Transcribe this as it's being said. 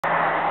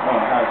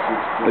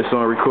hot 16. It's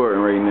on recording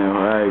right now.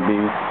 Alright,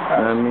 baby. Know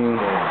what I mean?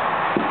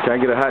 Can I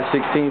get a hot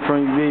 16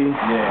 from you, baby?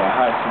 Yeah, a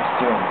hot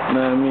 16.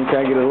 Know what I mean? Can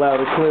I get a loud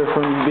and clear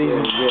from you, baby?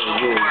 Yeah.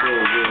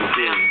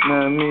 Know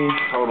what I mean?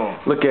 Hold on.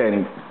 Look at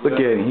him. Look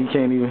at him. He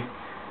can't even.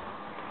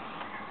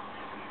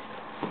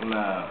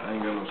 Nah, I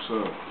ain't got no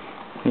soul.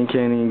 He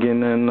can't even get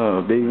nothing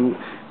up, baby.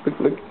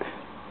 Look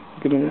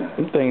at them.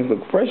 Them things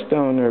look fresh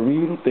down there,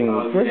 baby. Them things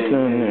look fresh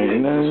down there.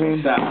 You know what I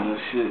mean?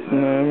 Shit, You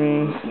know what I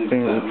mean? Them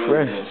things look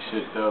fresh.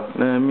 Shit, though.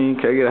 Know what I mean?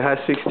 Can I get a hot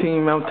 16,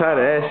 man? I'm tired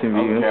of asking,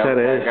 baby. I'm tired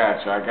of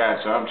asking. I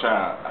got you. I'm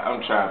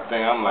trying to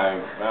think. I'm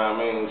like, I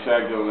mean, should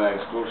I give that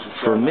exclusive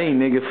shit? For me,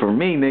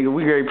 nigga,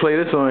 we ready to play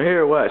this on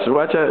here. Watch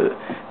out.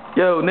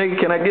 Yo, nigga,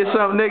 can I get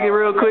something, nigga,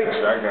 real quick?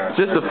 I got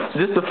you. Just to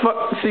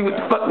see what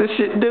the fuck this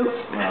shit do?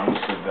 Nah, I'm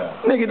sit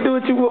down. Nigga, do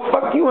what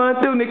fuck you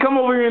wanna do, nigga. Come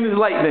over here in this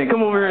light, then.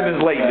 Come over here in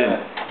this light, then.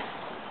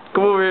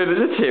 Come over here to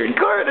this shit.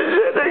 Record this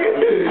shit, nigga.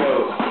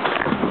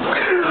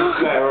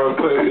 Real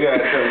quick, we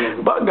gotta tell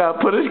you. Buck gotta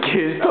put his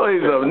kids'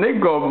 toys up. Nigga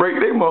gonna break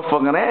their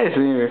motherfucking ass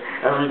in here.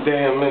 Every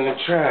day I'm in the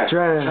trap.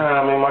 Trying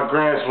to make my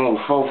grands move.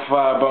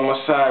 4-5 by my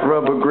side.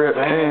 Rubber grip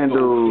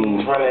handle.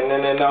 Running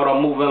in and out,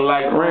 I'm moving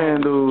like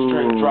Randall.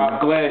 Straight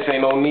drop glass,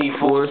 ain't no need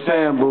for a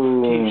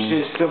sample. Keep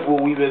shit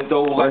simple, even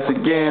though like a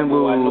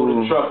gamble. I know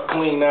the truck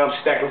clean, now I'm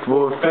stacking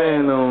for a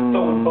phantom.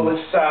 Throw a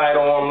bullet side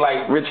on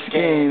like Rich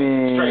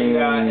Skinny. Straight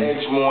out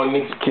edge, more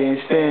niggas Can't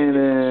stand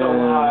it. so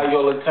high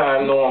all the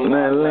time, no I'm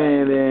not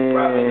landing.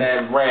 Robbing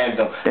that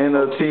random.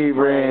 NOT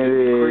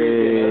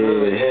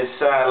branded.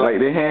 Inside like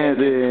the hands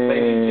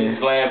in.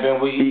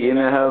 We eating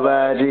a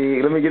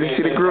Hawaii. Let me get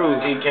into the groove.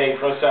 Came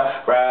from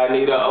South. Ride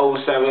need a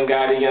 07,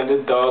 got the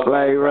underdog.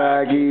 Like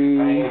Rocky.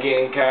 I ain't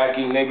getting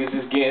cocky, niggas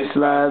is getting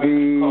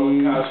sloppy.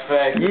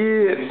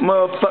 Yeah,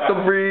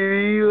 motherfucker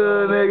breathe,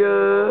 little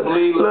nigga.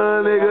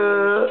 Little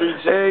nigga.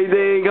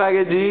 Everything like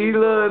a G,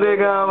 little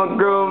nigga. I'm a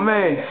grown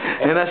man.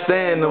 And I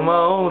stand on my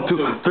own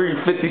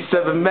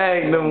 357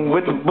 Magnum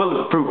with the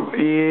bulletproof.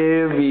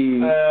 Yeah, me.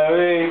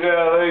 There you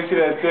go. Let me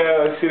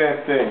see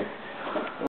that thing.